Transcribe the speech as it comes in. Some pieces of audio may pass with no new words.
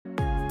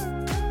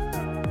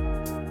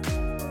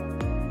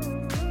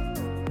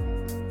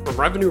From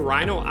Revenue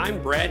Rhino,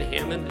 I'm Brad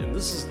Hammond, and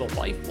this is the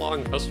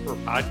Lifelong Customer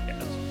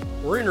Podcast.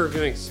 We're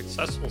interviewing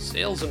successful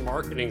sales and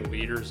marketing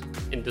leaders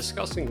and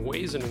discussing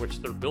ways in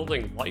which they're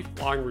building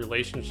lifelong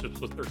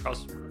relationships with their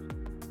customers.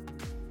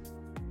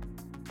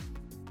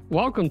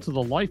 Welcome to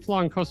the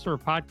Lifelong Customer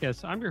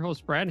Podcast. I'm your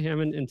host, Brad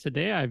Hammond, and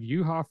today I have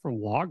Juha from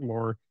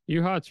Logmore.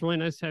 Juha, it's really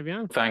nice to have you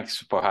on. Thanks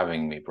for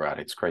having me, Brad.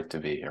 It's great to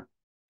be here.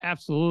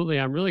 Absolutely.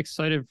 I'm really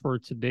excited for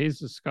today's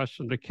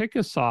discussion. To kick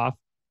us off,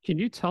 can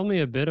you tell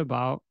me a bit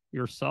about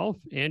yourself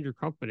and your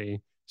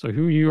company? So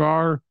who you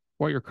are,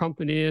 what your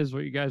company is,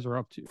 what you guys are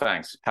up to.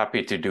 Thanks.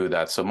 Happy to do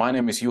that. So my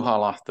name is Juha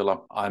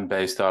Lahtela. I'm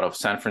based out of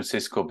San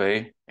Francisco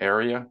Bay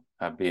area.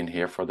 I've been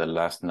here for the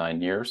last 9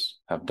 years.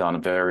 I've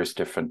done various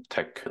different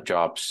tech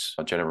jobs,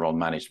 general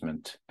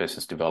management,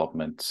 business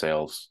development,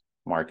 sales,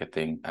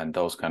 marketing, and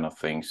those kind of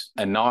things.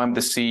 And now I'm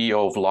the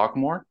CEO of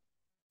Logmore,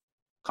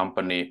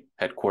 company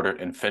headquartered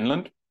in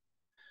Finland.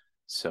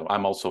 So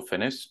I'm also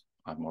Finnish.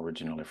 I'm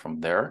originally from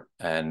there.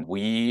 And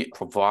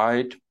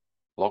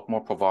Logmore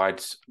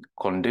provides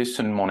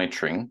condition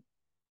monitoring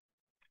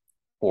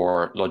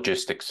for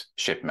logistics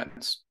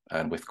shipments.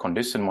 And with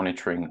condition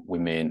monitoring, we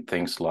mean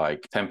things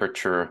like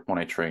temperature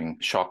monitoring,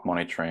 shock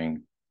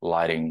monitoring,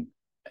 lighting,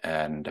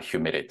 and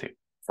humidity,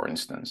 for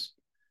instance.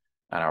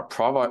 And our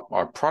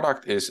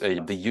product is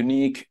the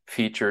unique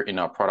feature in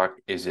our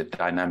product is a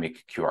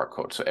dynamic QR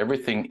code. So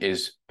everything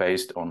is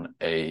based on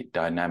a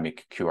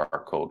dynamic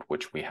QR code,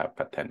 which we have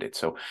patented.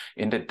 So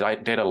in the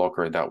data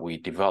logger that we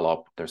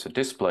develop, there's a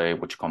display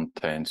which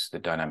contains the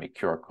dynamic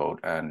QR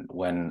code. And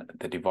when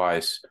the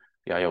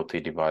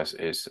IoT device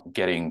is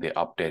getting the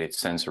updated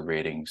sensor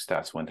readings,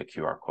 that's when the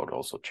QR code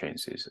also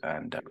changes.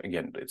 And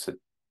again, it's a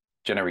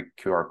generic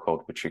QR code,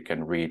 which you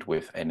can read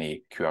with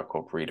any QR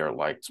code reader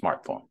like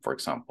smartphone, for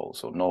example.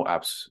 So no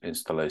apps,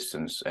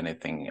 installations,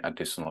 anything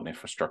additional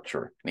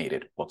infrastructure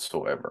needed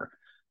whatsoever.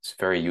 It's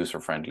very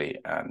user-friendly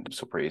and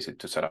super easy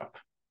to set up.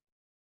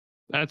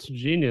 That's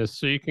genius.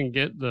 So you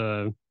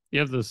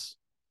have this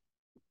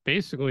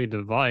basically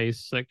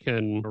device that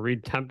can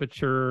read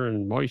temperature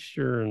and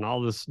moisture and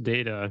all this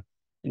data,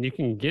 and you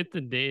can get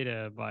the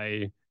data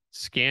by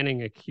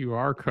scanning a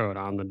QR code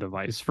on the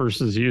device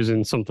versus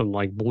using something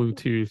like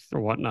Bluetooth or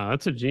whatnot.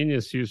 That's a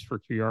genius use for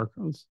QR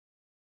codes.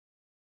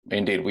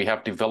 Indeed, we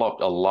have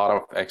developed a lot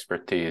of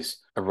expertise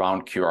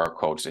around QR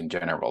codes in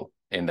general,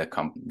 in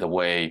the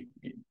way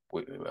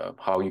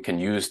how you can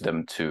use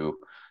them to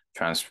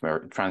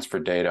transfer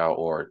data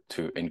or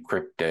to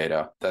encrypt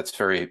data. That's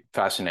very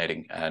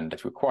fascinating, and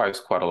it requires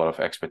quite a lot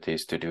of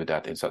expertise to do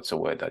that in such a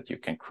way that you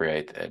can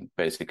create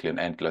basically an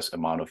endless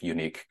amount of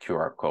unique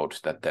QR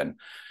codes that then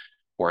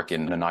work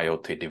in an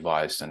IoT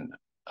device and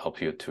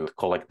help you to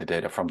collect the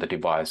data from the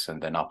device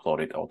and then upload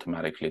it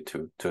automatically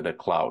to the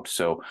cloud.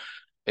 So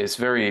it's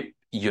very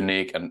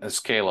unique and a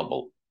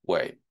scalable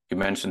way. You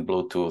mentioned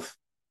Bluetooth,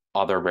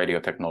 other radio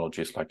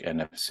technologies like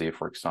NFC,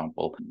 for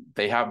example.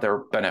 They have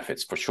their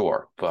benefits for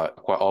sure, but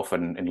quite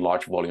often in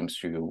large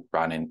volumes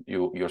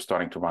you're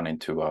starting to run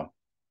into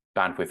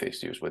bandwidth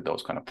issues with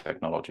those kind of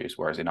technologies.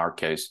 Whereas in our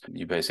case,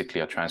 you basically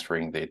are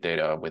transferring the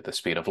data with the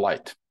speed of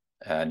light.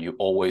 And you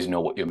always know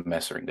what you're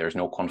measuring. There's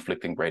no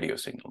conflicting radio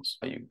signals.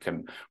 You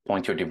can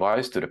point your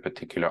device to the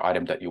particular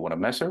item that you want to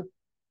measure,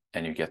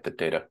 and you get the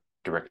data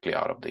directly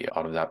out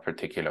of that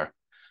particular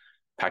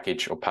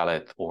package or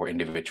pallet or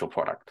individual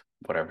product,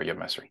 whatever you're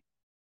measuring.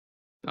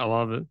 I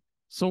love it.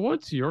 So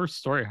what's your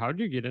story? How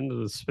did you get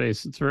into this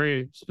space? It's a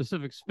very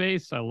specific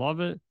space. I love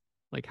it.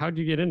 Like, how'd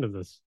you get into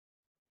this?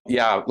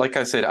 Yeah, like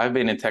I said, I've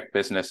been in tech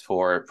business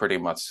for pretty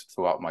much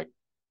throughout my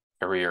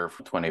career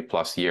for 20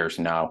 plus years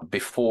now.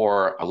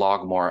 Before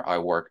Logmore, I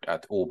worked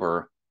at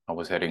Uber. I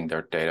was heading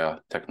their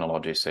data,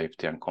 technology,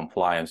 safety, and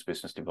compliance,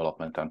 business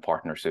development, and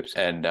partnerships.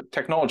 And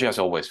technology has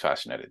always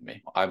fascinated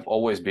me. I've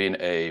always been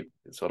a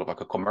sort of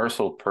like a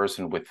commercial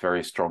person with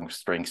very strong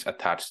strings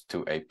attached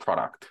to a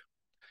product.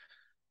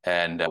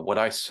 And what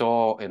I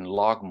saw in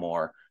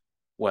Logmore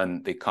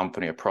when the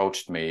company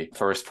approached me,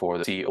 first for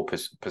the CEO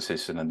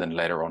position, and then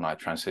later on I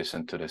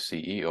transitioned to the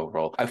CEO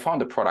role, I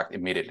found the product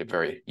immediately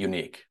very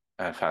unique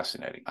and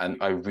fascinating. And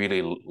I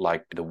really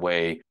liked the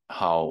way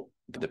how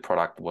the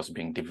product was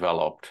being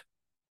developed,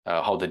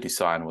 how the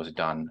design was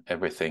done,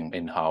 everything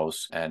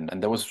in-house. And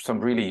there was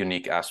some really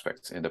unique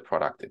aspects in the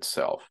product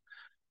itself.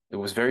 It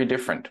was very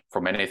different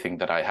from anything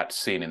that I had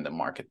seen in the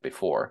market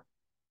before.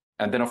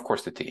 And then, of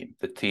course, the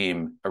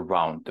team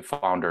around the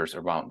founders,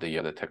 around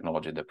the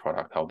technology, the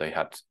product, how they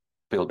had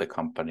built the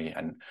company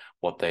and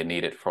what they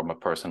needed from a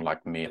person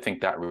like me. I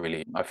think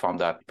I found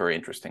that very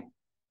interesting.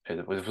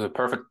 It was a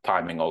perfect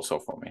timing also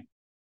for me.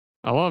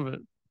 I love it.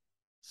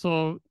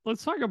 So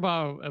let's talk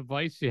about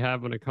advice you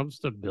have when it comes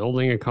to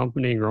building a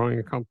company, growing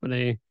a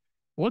company.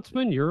 What's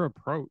been your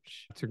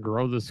approach to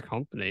grow this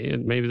company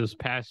and maybe this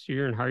past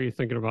year, and how are you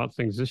thinking about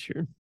things this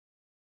year?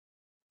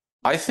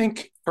 I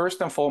think first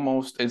and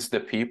foremost, it's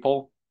the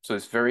people. So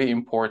it's very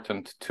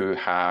important to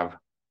have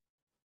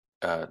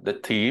the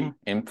team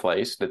in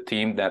place, the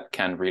team that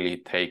can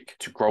really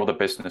grow the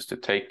business, to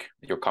take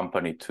your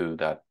company to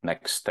that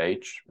next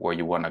stage where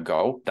you want to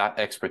go. That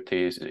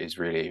expertise is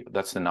really,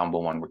 that's the number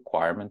one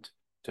requirement,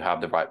 to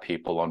have the right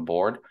people on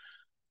board.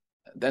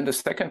 Then the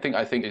second thing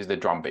I think is the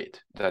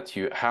drumbeat, that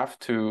you have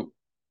to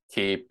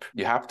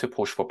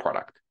push for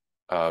product.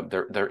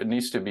 There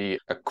needs to be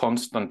a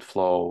constant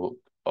flow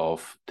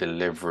of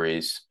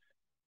deliveries,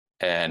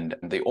 and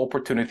the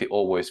opportunity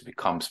always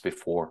becomes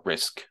before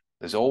risk.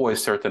 There's always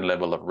a certain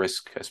level of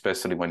risk,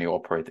 especially when you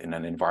operate in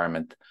an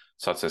environment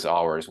such as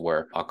ours,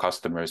 where our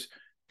customers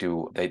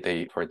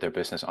they operate their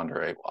business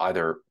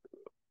either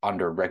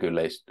under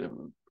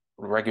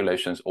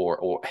regulations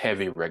or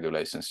heavy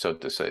regulations, so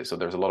to say. So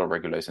there's a lot of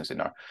regulations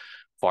in our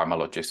pharma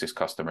logistics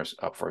customers,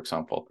 for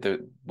example,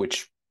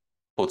 which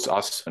puts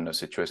us in a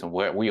situation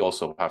where we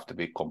also have to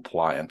be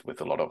compliant with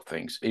a lot of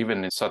things.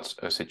 Even in such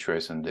a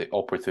situation, the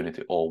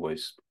opportunity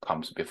always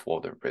comes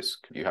before the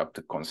risk. You have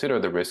to consider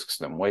the risks,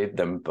 then weigh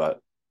them, but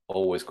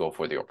always go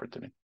for the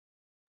opportunity.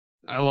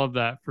 I love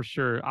that for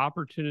sure.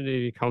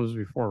 Opportunity comes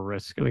before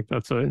risk. I think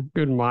that's a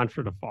good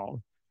mantra to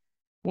follow.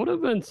 What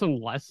have been some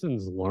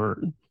lessons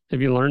learned?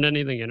 Have you learned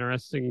anything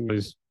interesting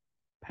these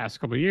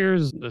past couple of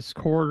years, this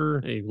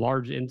quarter, any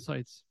large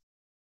insights?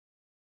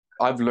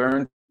 I've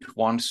learned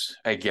once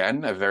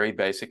again a very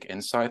basic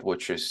insight,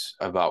 which is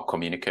about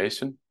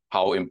communication,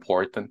 how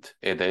important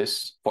it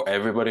is for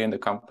everybody in the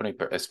company,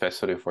 but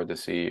especially for the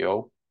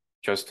CEO,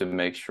 just to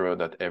make sure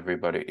that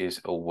everybody is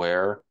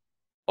aware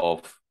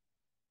of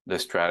the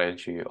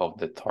strategy, of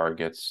the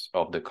targets,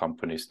 of the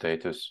company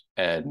status.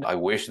 And I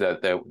wish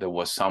that there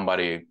was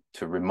somebody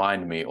to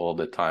remind me all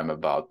the time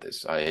about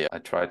this. I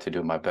try to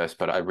do my best,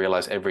 but I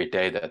realize every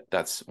day that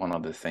that's one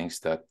of the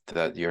things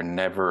that you're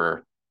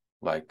never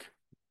like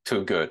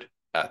too good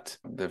at.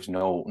 There's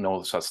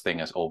no such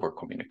thing as over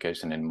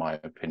communication, in my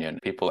opinion.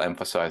 People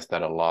emphasize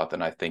that a lot,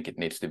 and I think it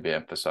needs to be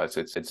emphasized.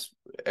 It's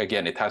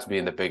again, it has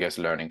been the biggest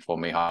learning for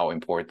me, how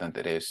important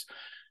it is.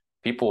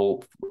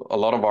 A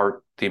lot of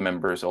our team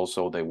members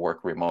also, they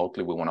work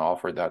remotely. We want to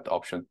offer that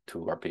option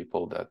to our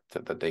people,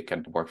 that they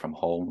can work from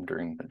home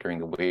during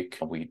the week.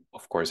 We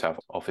of course have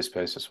office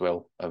space as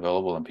well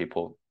available, and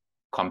people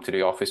come to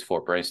the office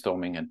for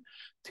brainstorming and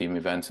team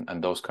events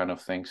and those kind of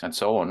things and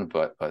so on.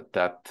 But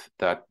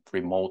that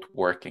remote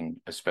working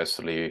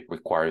especially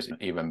requires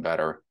even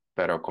better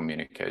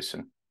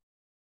communication.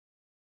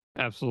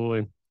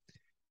 Absolutely.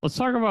 Let's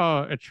talk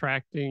about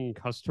attracting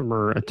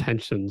customer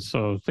attention.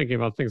 So thinking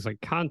about things like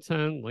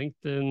content,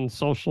 LinkedIn,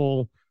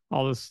 social,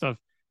 all this stuff.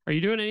 Are you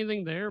doing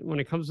anything there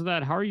when it comes to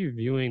that? How are you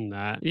viewing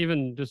that?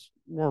 Even just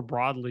more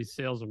broadly,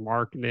 sales and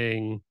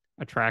marketing,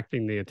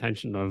 attracting the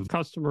attention of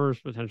customers,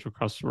 potential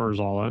customers,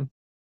 all that.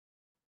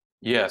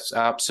 Yes,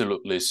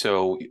 absolutely.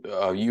 So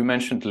you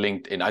mentioned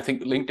LinkedIn. I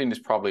think LinkedIn is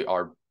probably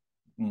our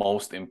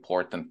most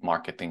important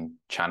marketing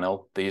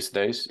channel these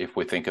days. If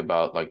we think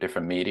about like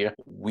different media,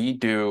 we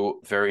do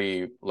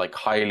very like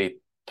highly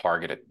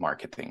targeted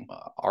marketing.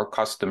 Our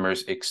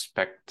customers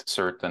expect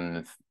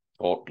certain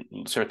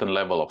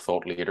level of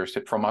thought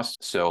leadership from us.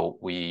 So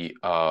we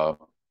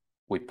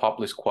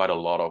publish quite a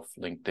lot of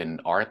LinkedIn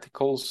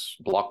articles,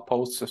 blog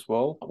posts as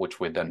well, which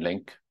we then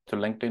link to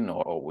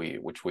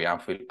LinkedIn, which we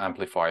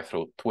amplify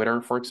through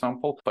Twitter, for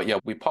example. But yeah,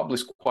 we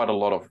publish quite a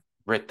lot of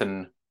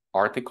written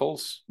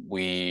articles.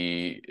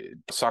 We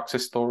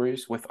success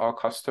stories with our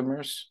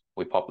customers.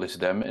 We publish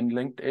them in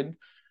LinkedIn.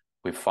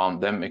 We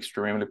found them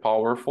extremely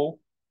powerful,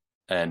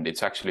 and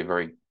it's actually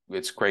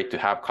it's great to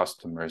have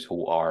customers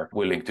who are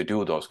willing to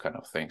do those kind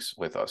of things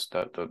with us.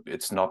 That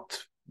it's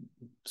not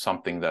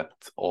something that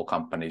all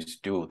companies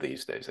do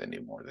these days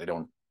anymore. They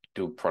don't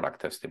do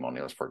product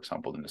testimonials, for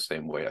example, in the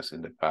same way as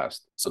in the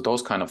past. So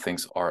those kind of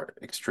things are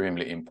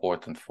extremely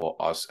important for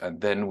us. And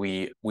then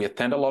we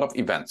attend a lot of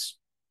events.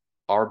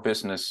 Our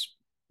business,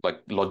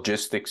 like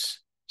logistics,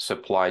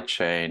 supply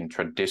chain,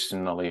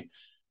 traditionally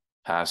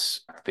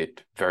has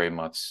acted very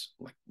much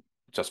like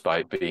just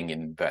by being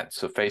in events.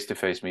 So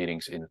face-to-face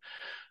meetings in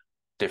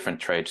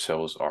different trade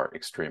shows are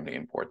extremely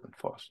important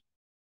for us.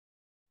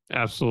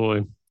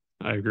 Absolutely.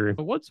 I agree.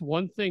 But what's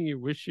one thing you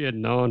wish you had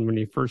known when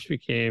you first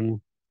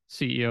became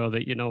CEO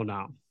that you know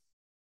now?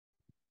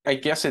 I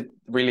guess it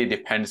really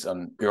depends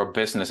on your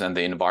business and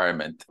the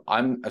environment.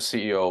 I'm a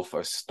CEO of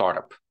a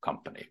startup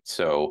company.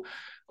 So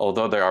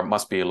although there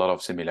must be a lot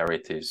of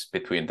similarities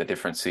between the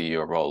different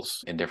CEO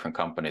roles in different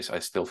companies, I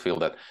still feel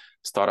that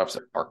startups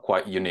are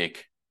quite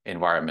unique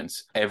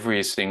environments.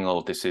 Every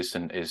single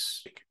decision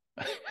is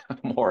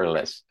more or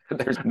less.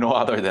 There's no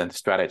other than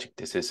strategic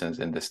decisions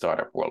in the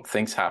startup world.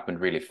 Things happen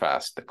really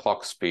fast. The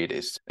clock speed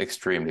is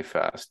extremely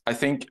fast. I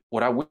think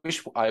what I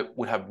wish I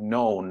would have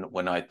known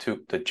when I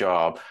took the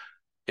job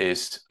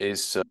is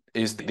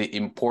the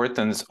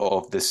importance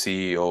of the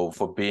CEO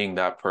for being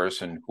that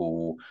person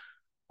who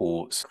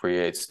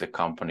creates the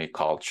company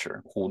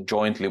culture, who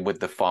jointly with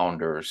the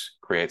founders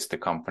creates the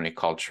company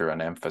culture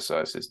and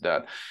emphasizes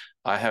that.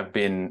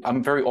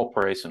 I'm very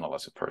operational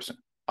as a person.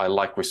 I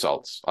like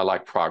results. I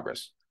like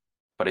progress.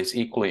 But it's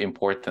equally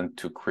important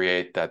to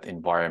create that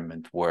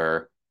environment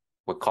where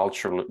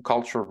where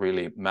culture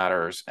really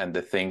matters, and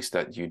the things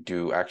that you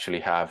do actually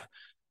have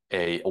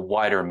a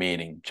wider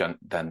meaning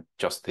than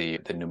just the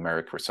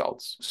numeric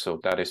results. So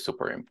that is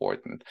super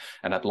important.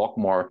 And at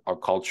Logmore, our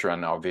culture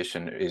and our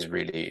vision is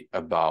really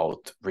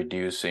about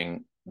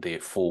reducing the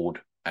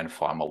food and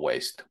pharma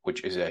waste,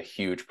 which is a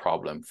huge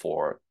problem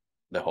for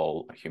the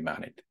whole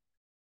humanity.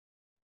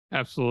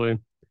 Absolutely.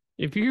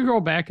 If you could go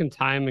back in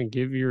time and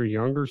give your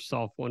younger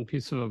self one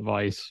piece of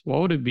advice, what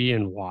would it be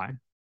and why?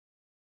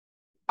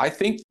 I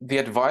think the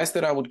advice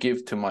that I would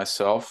give to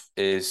myself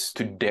is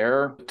to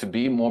dare to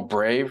be more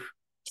brave,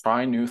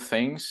 try new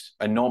things,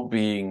 and not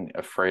being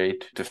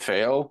afraid to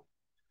fail.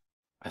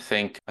 I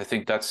think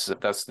that's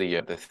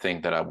the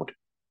thing that I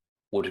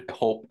would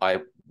hope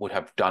I would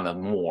have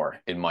done more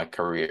in my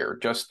career,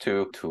 just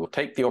to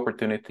take the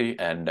opportunity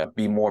and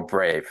be more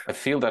brave. I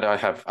feel that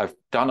I've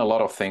done a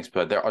lot of things,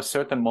 but there are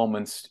certain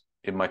moments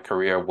in my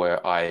career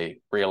where I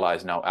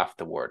realize now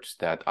afterwards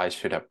that I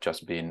should have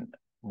just been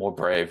more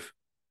brave,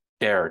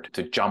 dared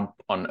to jump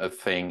on a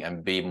thing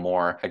and be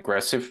more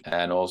aggressive,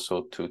 and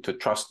also to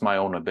trust my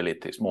own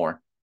abilities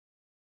more.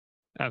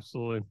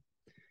 Absolutely.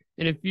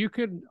 And if you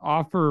could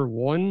offer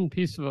one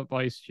piece of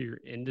advice to your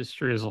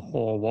industry as a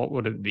whole, what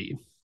would it be?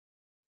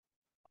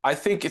 I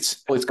think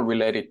it's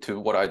related to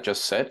what I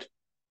just said,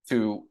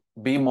 to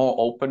be more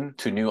open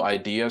to new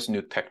ideas,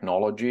 new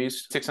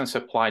technologies. Logistics and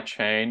supply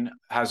chain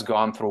has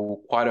gone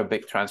through quite a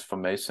big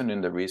transformation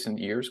in the recent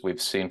years.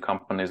 We've seen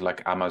companies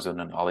like Amazon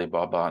and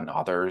Alibaba and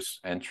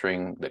others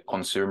entering the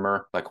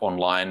consumer, like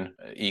online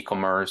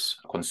e-commerce,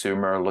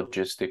 consumer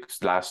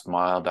logistics, last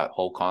mile, that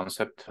whole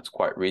concept. That's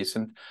quite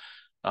recent.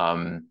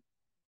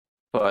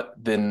 But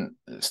then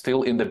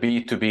still in the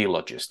B2B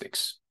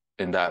logistics,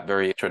 in that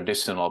very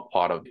traditional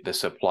part of the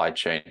supply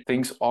chain,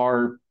 things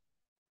are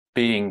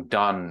being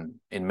done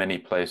in many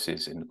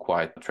places in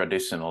quite a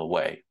traditional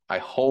way. I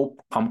hope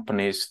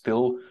companies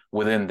still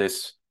within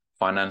this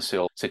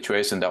financial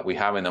situation that we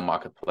have in the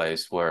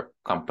marketplace, where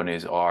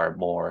companies are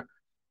more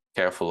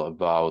careful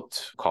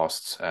about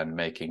costs and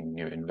making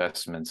new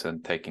investments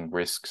and taking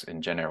risks in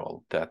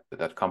general,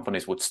 that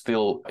companies would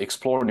still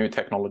explore new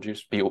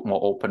technologies, be more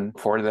open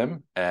for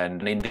them.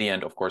 And in the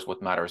end, of course,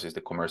 what matters is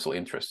the commercial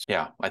interest.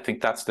 Yeah, I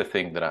think that's the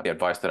thing the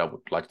advice that I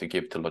would like to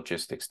give to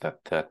logistics, that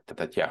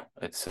yeah,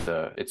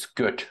 it's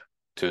good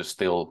to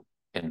still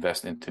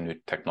invest into new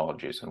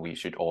technologies, and we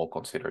should all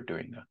consider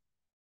doing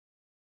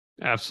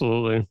that.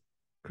 Absolutely.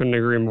 Couldn't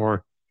agree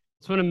more.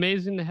 It's been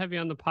amazing to have you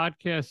on the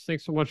podcast.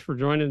 Thanks so much for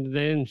joining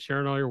today and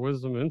sharing all your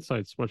wisdom and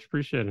insights. Much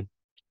appreciated.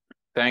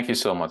 Thank you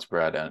so much,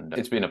 Brad. And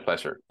it's been a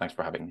pleasure. Thanks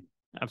for having me.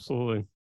 Absolutely.